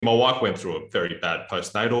My wife went through a very bad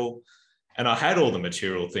postnatal, and I had all the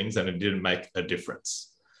material things and it didn't make a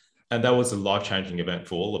difference. And that was a life-changing event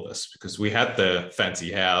for all of us because we had the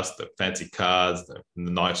fancy house, the fancy cars, the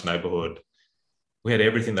nice neighborhood. We had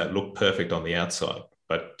everything that looked perfect on the outside.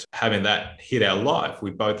 But having that hit our life, we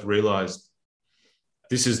both realized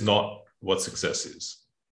this is not what success is.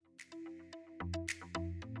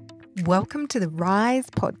 Welcome to the Rise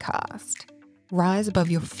podcast. Rise above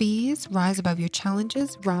your fears, rise above your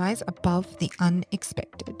challenges, rise above the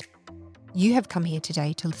unexpected. You have come here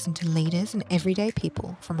today to listen to leaders and everyday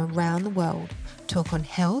people from around the world talk on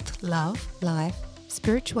health, love, life,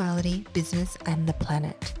 spirituality, business, and the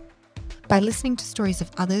planet. By listening to stories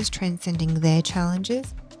of others transcending their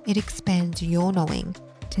challenges, it expands your knowing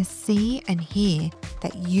to see and hear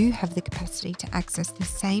that you have the capacity to access the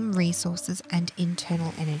same resources and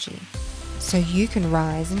internal energy, so you can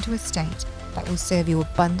rise into a state that will serve you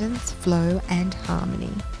abundance, flow, and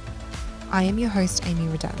harmony. I am your host, Amy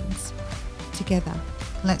Reduns. Together,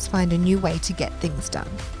 let's find a new way to get things done.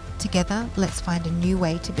 Together, let's find a new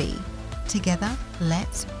way to be. Together,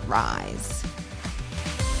 let's rise.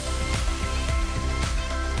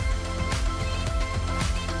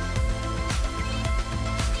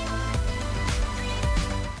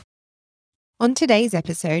 On today's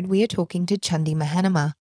episode, we are talking to Chandi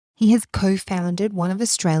Mahanama. He has co-founded one of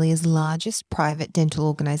Australia's largest private dental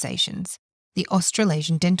organisations, the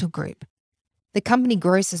Australasian Dental Group. The company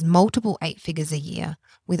grosses multiple 8 figures a year,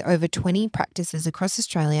 with over 20 practices across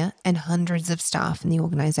Australia and hundreds of staff in the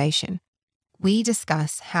organisation. We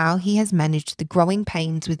discuss how he has managed the growing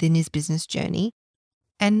pains within his business journey,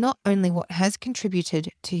 and not only what has contributed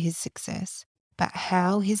to his success, but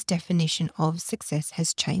how his definition of success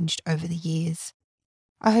has changed over the years.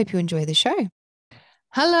 I hope you enjoy the show.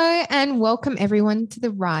 Hello and welcome everyone to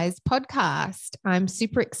the Rise podcast. I'm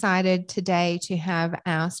super excited today to have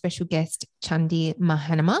our special guest, Chandi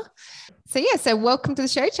Mahanama. So welcome to the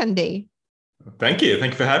show, Chandi. Thank you.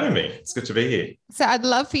 Thank you for having me. It's good to be here. So I'd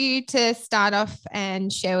love for you to start off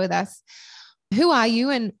and share with us, who are you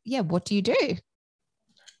and what do you do?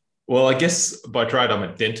 Well, I guess by trade, I'm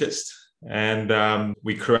a dentist, and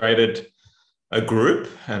we created a group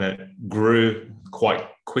and it grew quite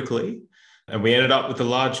quickly. And we ended up with a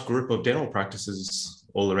large group of dental practices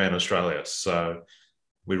all around Australia. So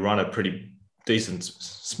we run a pretty decent,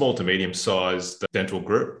 small to medium-sized dental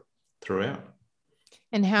group throughout.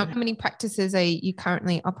 And how many practices are you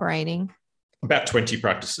currently operating? About 20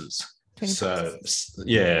 practices.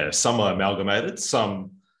 Yeah, some are amalgamated.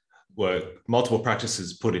 Some were multiple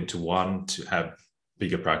practices put into one to have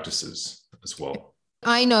bigger practices as well.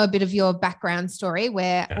 I know a bit of your background story.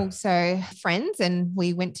 We're also friends and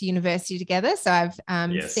we went to university together. So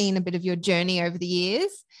I've seen a bit of your journey over the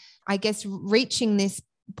years. I guess reaching this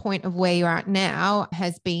point of where you're at now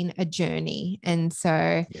has been a journey. And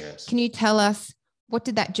so Can you tell us, what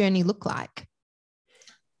did that journey look like?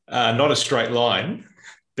 Not a straight line,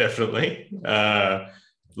 definitely. A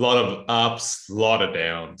lot of ups, a lot of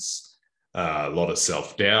downs, a lot of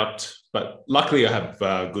self-doubt. But luckily, I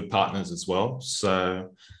have good partners as well.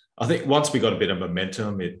 So I think once we got a bit of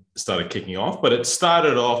momentum, it started kicking off. But it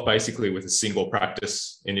started off basically with a single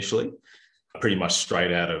practice initially, pretty much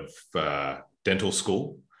straight out of dental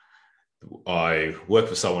school. I worked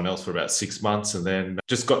for someone else for about 6 months and then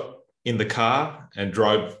just got in the car and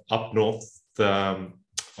drove up north on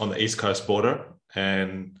the East Coast border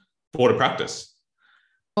and bought a practice.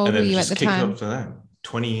 How old were you at the time?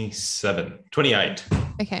 28.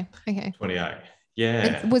 Okay. 28.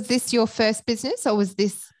 Yeah. Was this your first business or was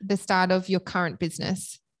this the start of your current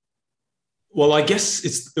business? Well, I guess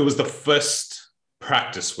it was the first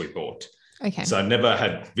practice we bought. Okay. So I never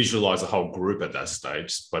had visualized a whole group at that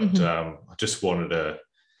stage, but I just wanted a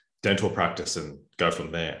dental practice and go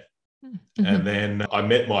from there. Mm-hmm. And then I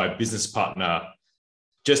met my business partner.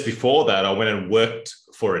 Just before that, I went and worked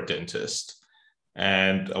for a dentist.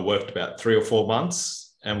 And I worked about 3 or 4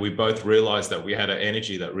 months, and we both realized that we had an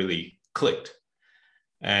energy that really clicked.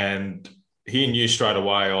 And he knew straight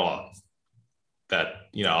away, that,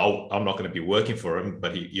 I'm not going to be working for him,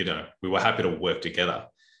 but we were happy to work together.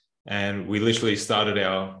 And we literally started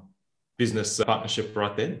our business partnership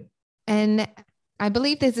right then. And I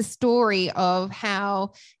believe there's a story of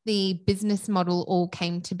how the business model all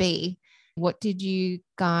came to be. What did you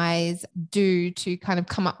guys do to kind of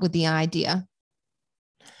come up with the idea?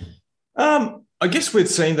 I guess we'd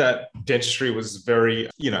seen that dentistry was very,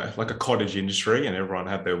 like a cottage industry and everyone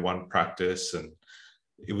had their one practice and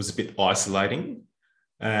it was a bit isolating.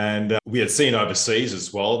 And we had seen overseas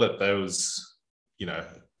as well that there was,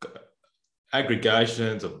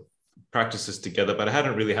 aggregations of practices together, but it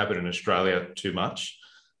hadn't really happened in Australia too much.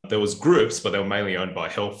 There was groups, but they were mainly owned by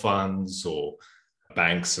health funds or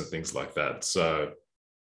banks and things like that. So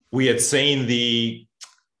we had seen the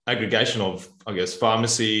aggregation of, I guess,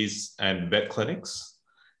 pharmacies and vet clinics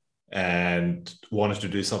and wanted to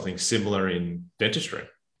do something similar in dentistry.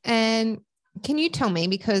 And can you tell me,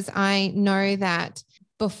 because I know that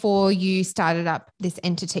before you started up this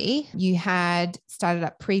entity, you had started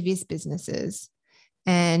up previous businesses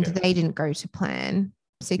and they didn't go to plan.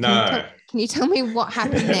 So can you tell me what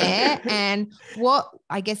happened there and what,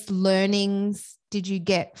 I guess, learnings did you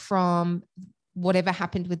get from whatever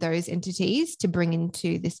happened with those entities to bring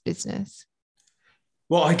into this business?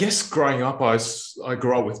 Well, I guess growing up, I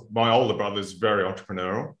grew up with my older brother's very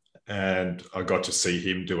entrepreneurial, and I got to see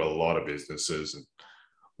him do a lot of businesses, and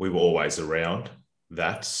we were always around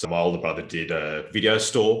that. So my older brother did a video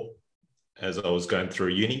store as I was going through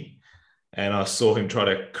uni, and I saw him try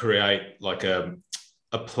to create like a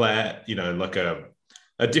plan, like a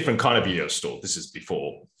different kind of video store. This is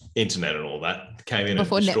before internet and all that came in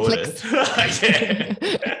before and destroyed Netflix. it.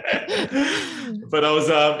 But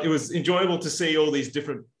it was enjoyable to see all these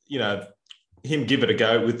different, him give it a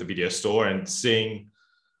go with the video store and seeing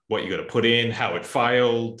what you got to put in, how it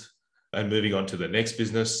failed, and moving on to the next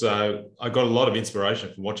business. So I got a lot of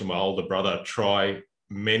inspiration from watching my older brother try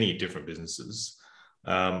many different businesses,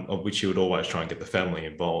 of which he would always try and get the family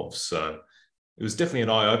involved. So it was definitely an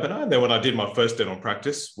eye-opener. And then when I did my first dental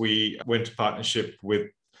practice, we went to partnership with,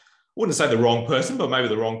 I wouldn't say the wrong person, but maybe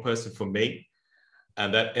the wrong person for me.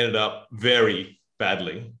 And that ended up very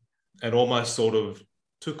badly and almost sort of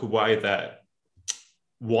took away that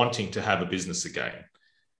wanting to have a business again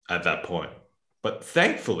at that point. But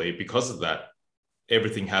thankfully, because of that,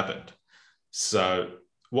 everything happened. So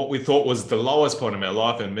what we thought was the lowest point in our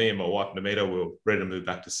life, and me and my wife, Namita, were ready to move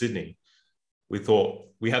back to Sydney. We thought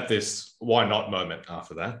we had this why not moment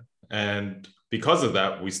after that. And because of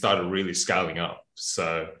that, we started really scaling up.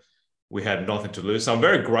 So we had nothing to lose. So I'm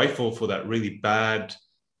very grateful for that really bad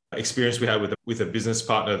experience we had with a business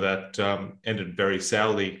partner that ended very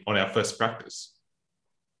sourly on our first practice.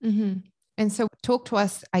 Mm-hmm. And so talk to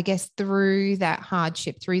us, I guess, through that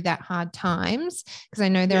hardship, through that hard times, because I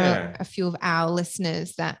know there are a few of our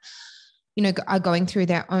listeners that, are going through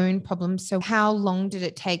their own problems. So how long did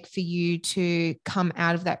it take for you to come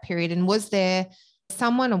out of that period? And was there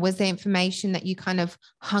someone or was there information that you kind of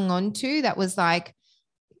hung on to that was like,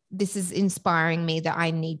 this is inspiring me that I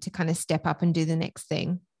need to kind of step up and do the next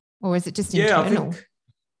thing? Or is it just internal?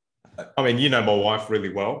 I think, my wife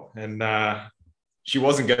really well, and she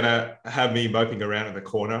wasn't going to have me moping around in the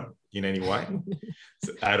corner in any way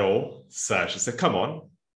at all. So she said, come on,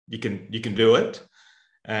 you can do it.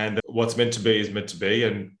 And what's meant to be is meant to be.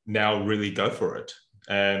 And now really go for it.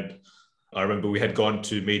 And I remember we had gone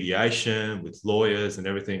to mediation with lawyers and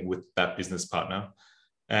everything with that business partner.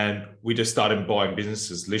 And we just started buying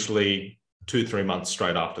businesses literally 2-3 months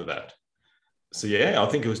straight after that. So, I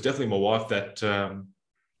think it was definitely my wife that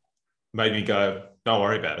made me go, don't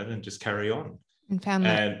worry about it and just carry on. And found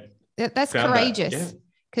that. That's courageous.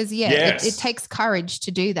 Because, it takes courage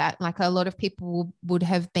to do that. Like a lot of people would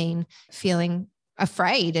have been feeling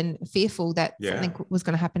afraid and fearful that something was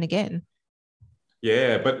going to happen again.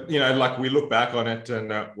 Yeah, but, we look back on it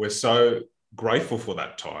and we're so grateful for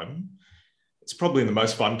that time. It's probably the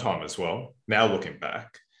most fun time as well, now looking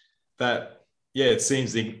back, that, it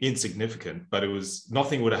seems insignificant, but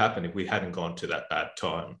nothing would have happened if we hadn't gone to that bad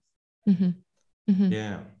time. Mm-hmm. Mm-hmm.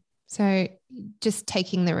 Yeah. So just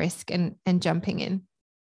taking the risk and jumping in.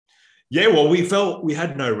 Yeah, well, we felt we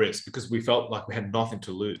had no risk because we felt like we had nothing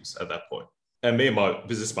to lose at that point. And me and my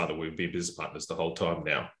business partner, we've been business partners the whole time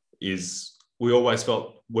now, is we always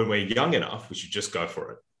felt when we're young enough, we should just go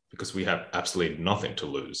for it because we have absolutely nothing to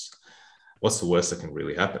lose. What's the worst that can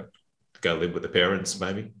really happen? Go live with the parents,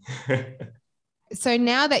 maybe. So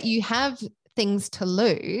now that you have things to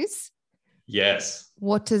lose, yes.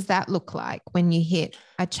 What does that look like when you hit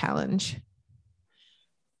a challenge?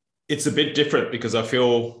 It's a bit different because I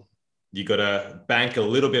feel you got to bank a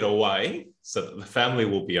little bit away so that the family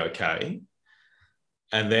will be okay.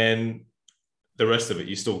 And then the rest of it,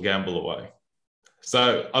 you still gamble away.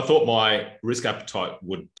 So I thought my risk appetite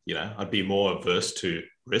would, I'd be more averse to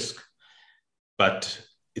risk, but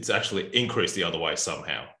it's actually increased the other way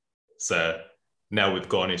somehow. So now we've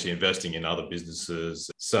gone into investing in other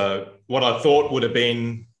businesses. So what I thought would have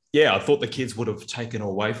been, I thought the kids would have taken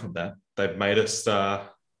away from that. They've made us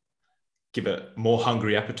give a more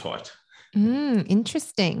hungry appetite.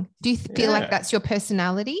 Interesting. Do you feel like that's your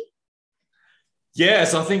personality?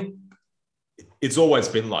 Yes, I think it's always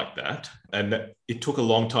been like that. And it took a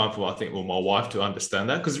long time for, my wife to understand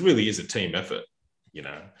that because it really is a team effort,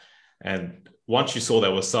 And once she saw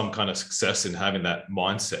there was some kind of success in having that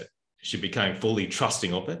mindset, she became fully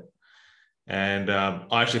trusting of it. And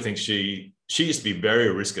I actually think she used to be very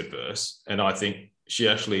risk adverse. And I think she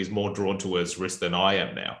actually is more drawn towards risk than I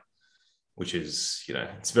am now, which is,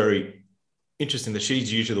 it's very interesting that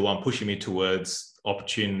she's usually the one pushing me towards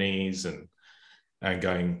opportunities and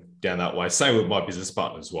going down that way. Same with my business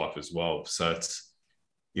partner's wife as well. So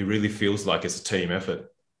it really feels like it's a team effort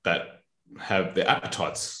that have the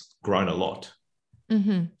appetites grown a lot.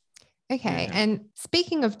 Mm-hmm. Okay. Yeah. And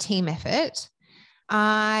speaking of team effort,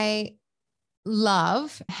 I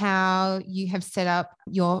love how you have set up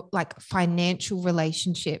your financial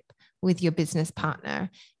relationship with your business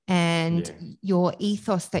partner and your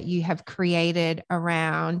ethos that you have created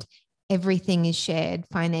around everything is shared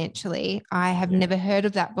financially. I have never heard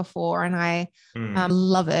of that before, and I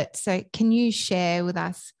love it. So can you share with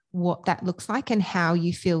us what that looks like and how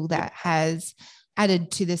you feel that has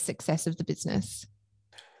added to the success of the business?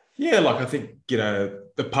 Yeah, I think,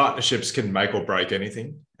 the partnerships can make or break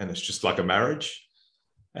anything, and it's just like a marriage.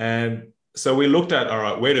 And so we looked at, all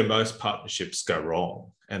right, where do most partnerships go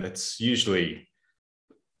wrong? And it's usually,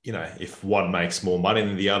 if one makes more money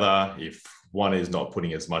than the other, if one is not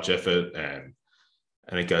putting as much effort, and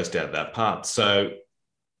it goes down that path. So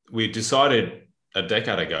we decided a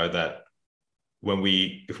decade ago that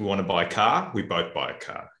if we want to buy a car, we both buy a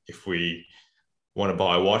car. If we want to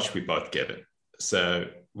buy a watch, we both get it. So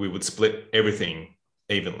we would split everything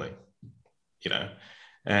evenly,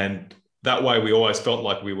 and that way we always felt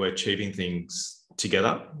like we were achieving things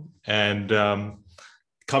together, and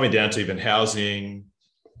coming down to even housing,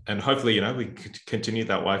 and hopefully, we could continue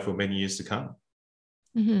that way for many years to come.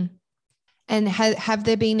 Mm-hmm. And have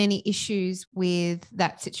there been any issues with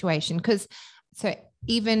that situation? So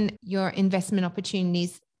even your investment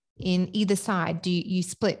opportunities in either side, do you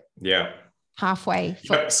split? Yeah. Halfway.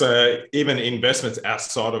 Yep. So even investments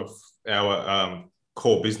outside of our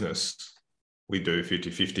core business, we do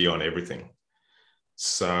 50-50 on everything.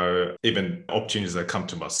 So even opportunities that come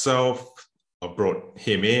to myself, I've brought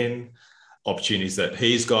him in. Opportunities that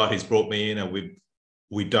he's brought me in, and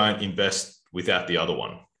we don't invest without the other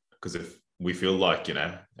one, because if we feel like,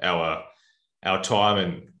 our time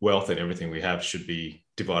and wealth and everything we have should be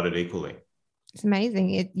divided equally. It's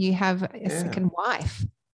amazing. You have a second wife.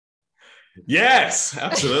 Yes,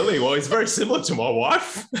 absolutely. Well, he's very similar to my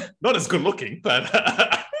wife. Not as good looking, but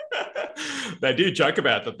they do joke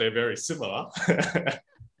about that they're very similar.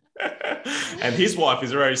 And his wife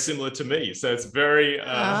is very similar to me. So it's very,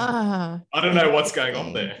 I don't know what's going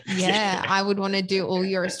on there. Yeah, I would want to do all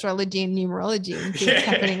your astrology and numerology and see what's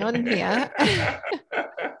happening on here.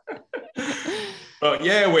 But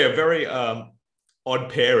yeah, we're very odd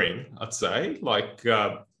pairing, I'd say.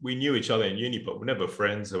 We knew each other in uni, but we're never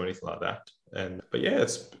friends or anything like that. But yeah,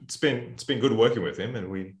 it's been good working with him,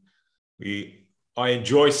 and I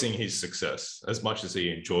enjoy seeing his success as much as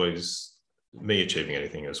he enjoys me achieving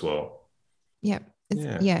anything as well. Yeah,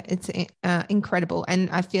 it's incredible, and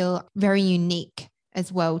I feel very unique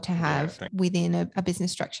as well to have within a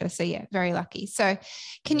business structure. So yeah, very lucky. So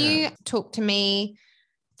can you talk to me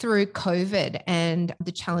through COVID and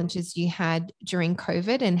the challenges you had during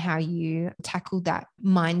COVID and how you tackled that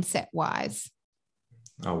mindset wise?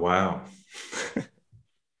 Oh, wow.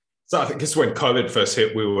 So I guess when COVID first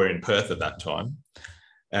hit, we were in Perth at that time.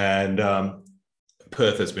 And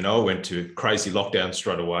Perth, as we know, went to crazy lockdown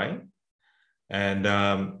straight away. And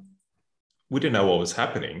we didn't know what was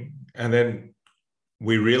happening. And then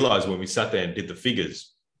we realized when we sat there and did the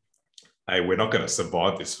figures, hey, we're not going to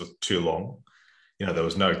survive this for too long. There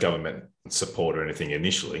was no government support or anything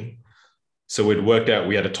initially. So we'd worked out,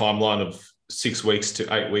 we had a timeline of 6 weeks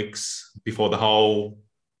to 8 weeks before the whole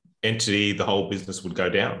entity, the whole business would go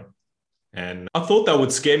down. And I thought that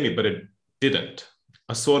would scare me, but it didn't.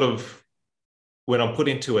 When I'm put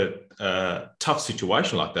into a tough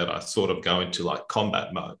situation like that, I sort of go into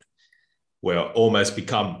combat mode where I almost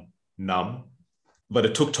become numb. But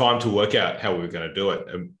it took time to work out how we were going to do it.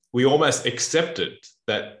 And we almost accepted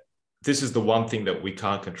that this is the one thing that we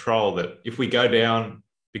can't control, that if we go down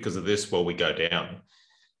because of this, well, we go down.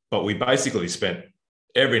 But we basically spent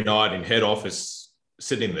every night in head office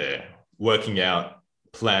sitting there working out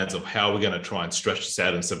plans of how we're going to try and stretch this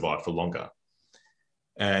out and survive for longer.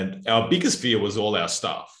 And our biggest fear was all our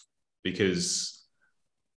staff, because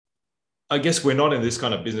I guess we're not in this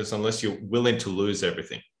kind of business unless you're willing to lose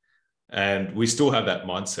everything. And we still have that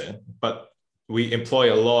mindset, but we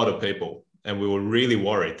employ a lot of people. And we were really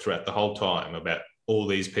worried throughout the whole time about all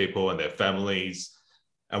these people and their families.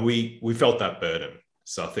 And we felt that burden.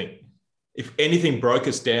 So I think if anything broke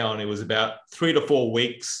us down, it was about 3 to 4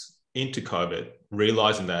 weeks into COVID,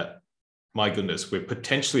 realizing that my goodness, we're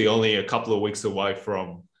potentially only a couple of weeks away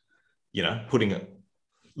from,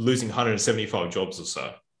 losing 175 jobs or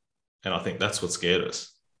so. And I think that's what scared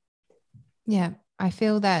us. Yeah, I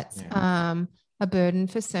feel that's a burden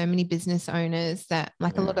for so many business owners that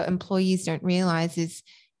a lot of employees don't realize is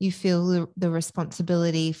you feel the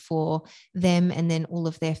responsibility for them and then all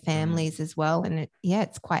of their families as well. And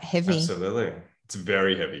it's quite heavy. Absolutely. It's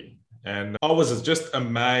very heavy. And I was just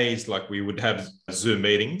amazed, like we would have Zoom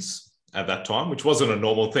meetings at that time, which wasn't a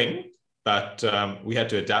normal thing, but we had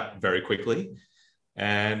to adapt very quickly.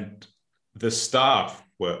 And the staff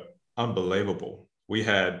were unbelievable. We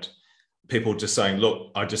had people just saying,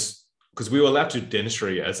 look, because we were allowed to do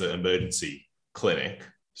dentistry as an emergency clinic,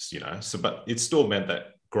 but it still meant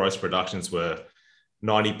that gross productions were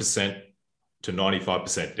 90% to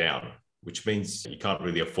 95% down, which means you can't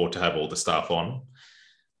really afford to have all the staff on.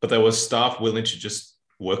 But there was staff willing to just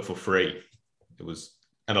work for free.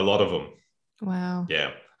 And a lot of them. Wow.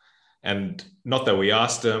 Yeah. And not that we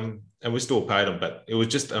asked them, and we still paid them, but it was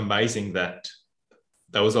just amazing that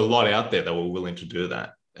there was a lot out there that were willing to do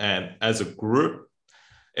that. And as a group,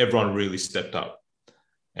 everyone really stepped up.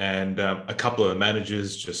 And a couple of the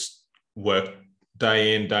managers just worked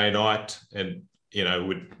day in, day night. And,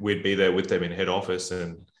 we'd be there with them in head office.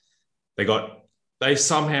 And they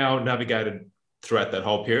somehow navigated throughout that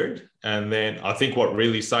whole period. And then I think what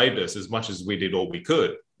really saved us, as much as we did all we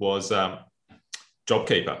could, was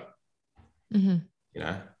JobKeeper. Mm-hmm.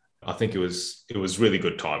 I think it was really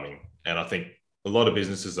good timing. And I think a lot of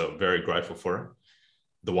businesses are very grateful for it.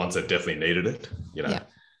 The ones that definitely needed it,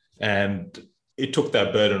 and it took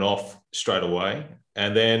that burden off straight away.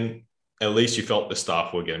 And then at least you felt the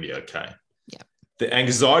staff were going to be okay. Yeah. The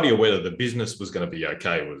anxiety of whether the business was going to be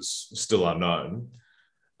okay was still unknown.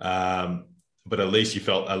 But at least you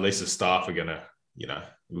felt the staff are going to,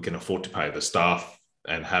 we can afford to pay the staff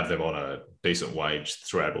and have them on a decent wage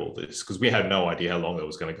throughout all this, because we had no idea how long it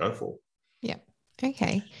was going to go for. Yeah.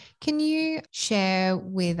 Okay. Can you share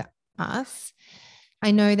with us, I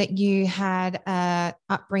know that you had an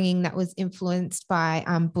upbringing that was influenced by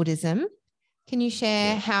Buddhism. Can you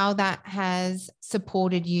share how that has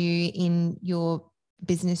supported you in your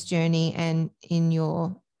business journey and in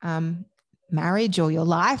your marriage or your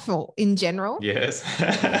life or in general? Yes.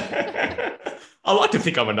 I like to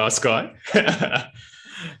think I'm a nice guy.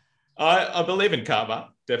 I believe in karma,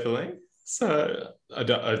 definitely. So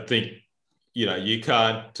I think, you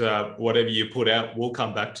can't, whatever you put out will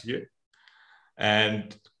come back to you,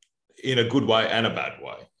 and in a good way and a bad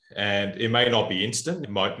way. And it may not be instant. It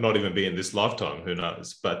might not even be in this lifetime. Who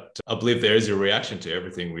knows? But I believe there is a reaction to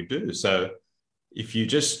everything we do. So if you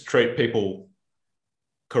just treat people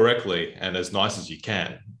correctly and as nice as you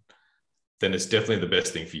can, then it's definitely the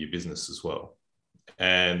best thing for your business as well.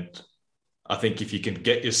 And I think if you can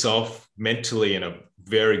get yourself mentally in a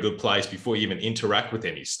very good place before you even interact with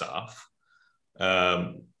any staff,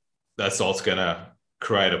 that's also going to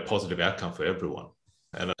create a positive outcome for everyone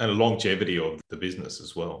and a longevity of the business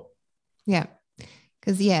as well. Yeah.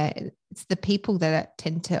 Because, it's the people that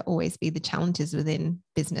tend to always be the challenges within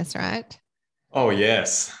business, right? Oh,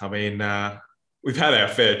 yes. I mean, we've had our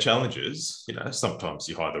fair challenges. Sometimes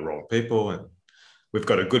you hire the wrong people, and we've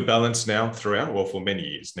got a good balance now throughout, well, for many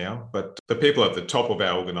years now. But the people at the top of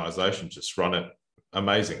our organisation just run it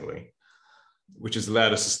amazingly, which has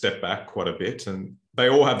allowed us to step back quite a bit. And they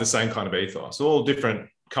all have the same kind of ethos, all different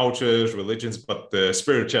cultures, religions, but the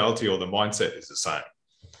spirituality or the mindset is the same.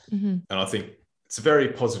 Mm-hmm. And I think it's a very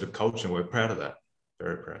positive culture, and we're proud of that.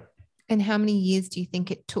 Very proud. And how many years do you think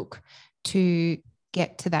it took to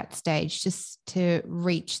get to that stage, just to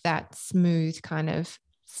reach that smooth kind of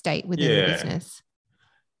state within the business?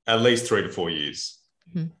 At least 3 to 4 years.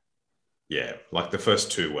 Mm-hmm. Yeah, like the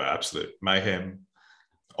first 2 were absolute mayhem.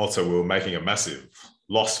 Also, we were making a massive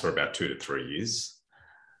loss for about 2 to 3 years,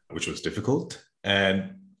 which was difficult.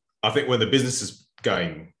 And I think when the business is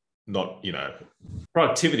going not,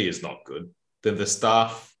 productivity is not good, then the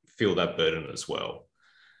staff feel that burden as well.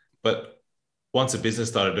 But once the business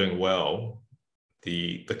started doing well,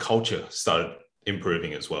 the culture started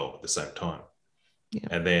improving as well at the same time. Yeah.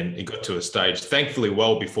 And then it got to a stage, thankfully,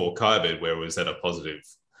 well before COVID, where it was at a positive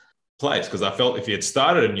place. Because I felt if you had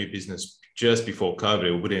started a new business just before COVID,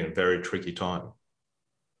 it would have been a very tricky time.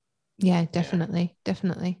 Yeah, definitely.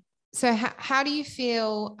 Definitely. So how do you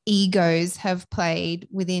feel egos have played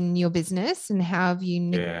within your business, and how have you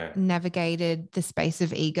navigated the space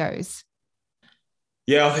of egos?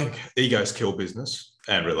 Yeah, I think egos kill business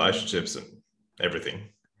and relationships and everything.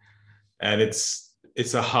 And it's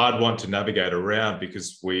a hard one to navigate around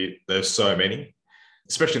because there's so many,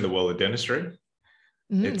 especially in the world of dentistry.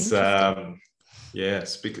 It's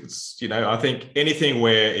Yes, because, I think anything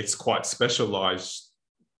where it's quite specialized,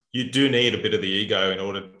 you do need a bit of the ego in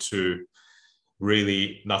order to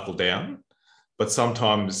really knuckle down. But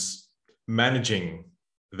sometimes managing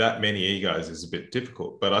that many egos is a bit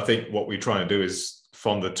difficult. But I think what we're trying to do is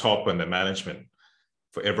from the top and the management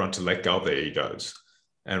for everyone to let go of their egos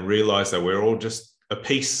and realize that we're all just a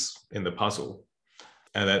piece in the puzzle.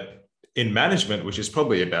 And that in management, which is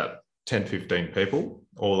probably about 10, 15 people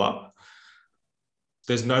all up,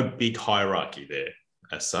 there's no big hierarchy there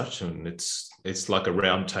as such. And it's like a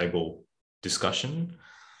round table discussion.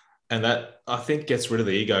 And that, I think, gets rid of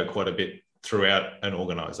the ego quite a bit throughout an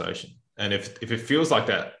organization. And if it feels like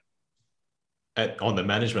that on the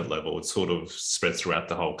management level, it sort of spreads throughout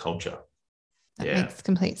the whole culture. That makes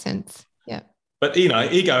complete sense. Yeah. But,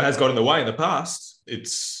 ego has got in the way in the past.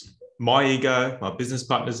 It's my ego, my business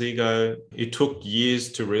partner's ego. It took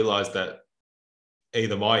years to realize that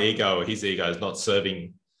either my ego or his ego is not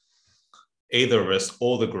serving either of us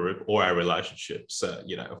or the group or our relationship. So,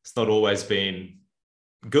 it's not always been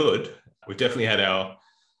good. We've definitely had our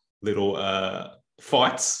little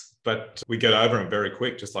fights, but we get over them very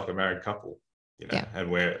quick, just like a married couple,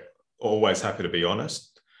 and we're always happy to be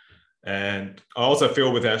honest. And I also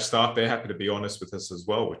feel with our staff, they're happy to be honest with us as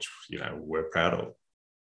well, which, we're proud of.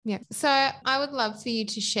 Yeah. So I would love for you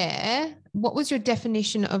to share, what was your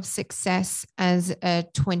definition of success as a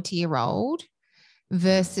 20-year-old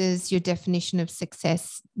versus your definition of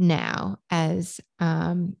success now as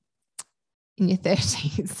in your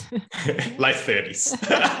 30s? Late 30s.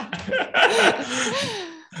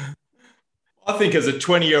 I think as a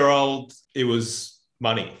 20-year-old, it was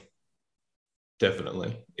money.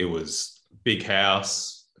 Definitely. It was big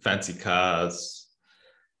house, fancy cars,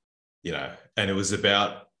 and it was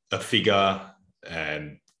about a figure,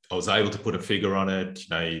 and I was able to put a figure on it,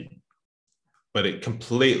 but it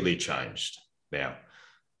completely changed now.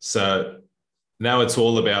 So now it's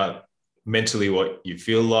all about mentally what you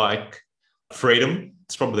feel like. Freedom,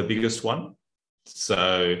 it's probably the biggest one.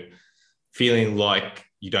 So feeling like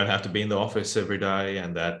you don't have to be in the office every day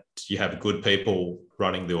and that you have good people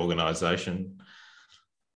running the organization.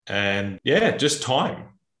 And just time.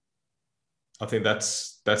 I think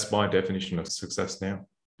that's my definition of success now.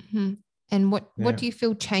 Mm-hmm. And what do you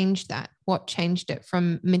feel changed that? What changed it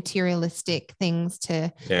from materialistic things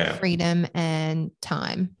to freedom and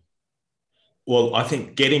time? Well, I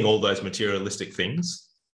think getting all those materialistic things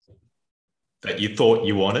that you thought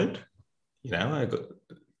you wanted, you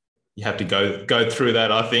have to go through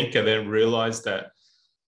that, I think, and then realize that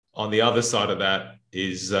on the other side of that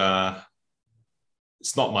is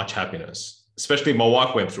it's not much happiness. Especially my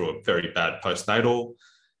wife went through a very bad postnatal,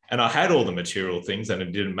 and I had all the material things and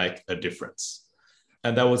it didn't make a difference.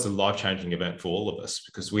 And that was a life-changing event for all of us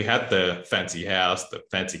because we had the fancy house, the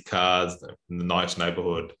fancy cars, the nice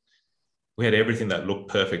neighborhood. We had everything that looked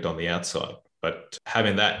perfect on the outside. But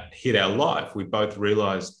having that hit our life, we both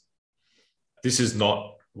realized this is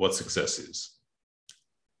not what success is.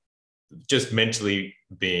 Just mentally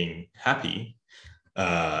being happy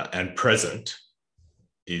and present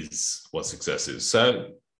is what success is.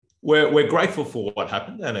 So we're grateful for what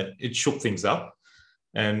happened, and it shook things up.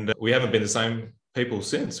 And we haven't been the same people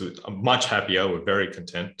since. I'm much happier. We're very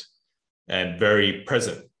content and very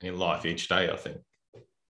present in life each day, I think.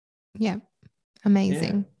 Yeah.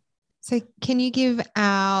 Amazing. Yeah. So can you give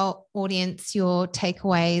our audience your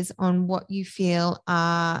takeaways on what you feel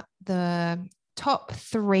are the top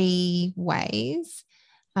 3 ways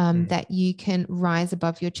that you can rise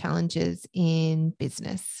above your challenges in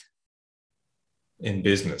business? In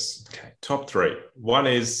business. Okay. Top 3. One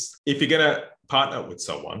is, if you're going to partner with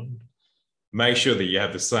someone, make sure that you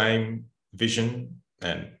have the same vision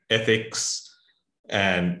and ethics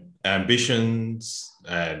and ambitions,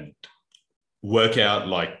 and work out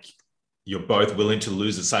like you're both willing to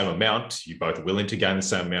lose the same amount. You're both willing to gain the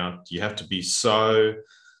same amount. You have to be so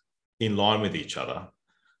in line with each other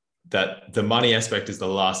that the money aspect is the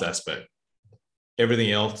last aspect.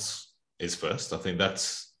 Everything else is first. I think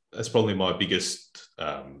that's probably my biggest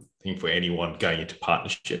thing for anyone going into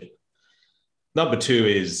partnership. Number 2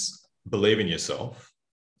 is believe in yourself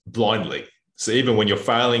blindly. So even when you're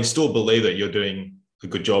failing, still believe that you're doing a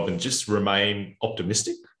good job and just remain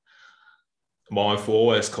optimistic. My wife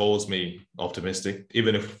always calls me optimistic,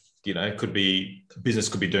 even if, business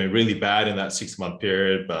could be doing really bad in that 6-month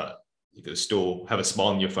period, but you could still have a smile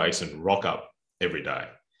on your face and rock up every day.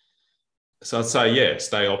 So I'd say,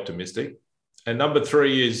 stay optimistic. And number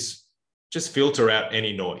 3 is just filter out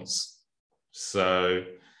any noise. So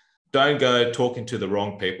don't go talking to the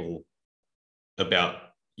wrong people about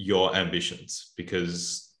your ambitions,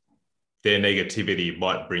 because their negativity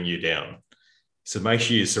might bring you down. So make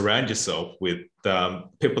sure you surround yourself with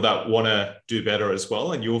people that want to do better as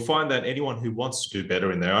well. And you'll find that anyone who wants to do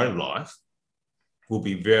better in their own life will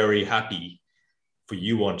be very happy for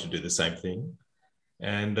you want to do the same thing.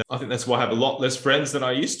 And I think that's why I have a lot less friends than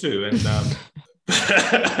I used to. And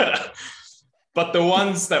but the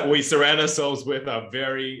ones that we surround ourselves with are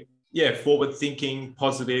very, forward-thinking,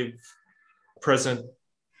 positive, present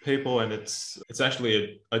people. And it's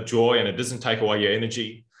actually a joy, and it doesn't take away your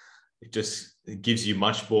energy. It gives you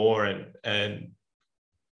much more, and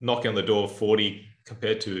knocking on the door of 40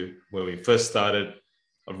 compared to where we first started,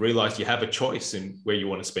 I've realized you have a choice in where you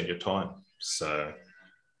want to spend your time. So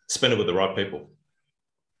spend it with the right people.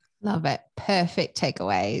 Love it. Perfect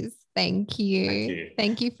takeaways. Thank you. Thank you.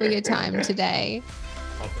 Thank you for your time today.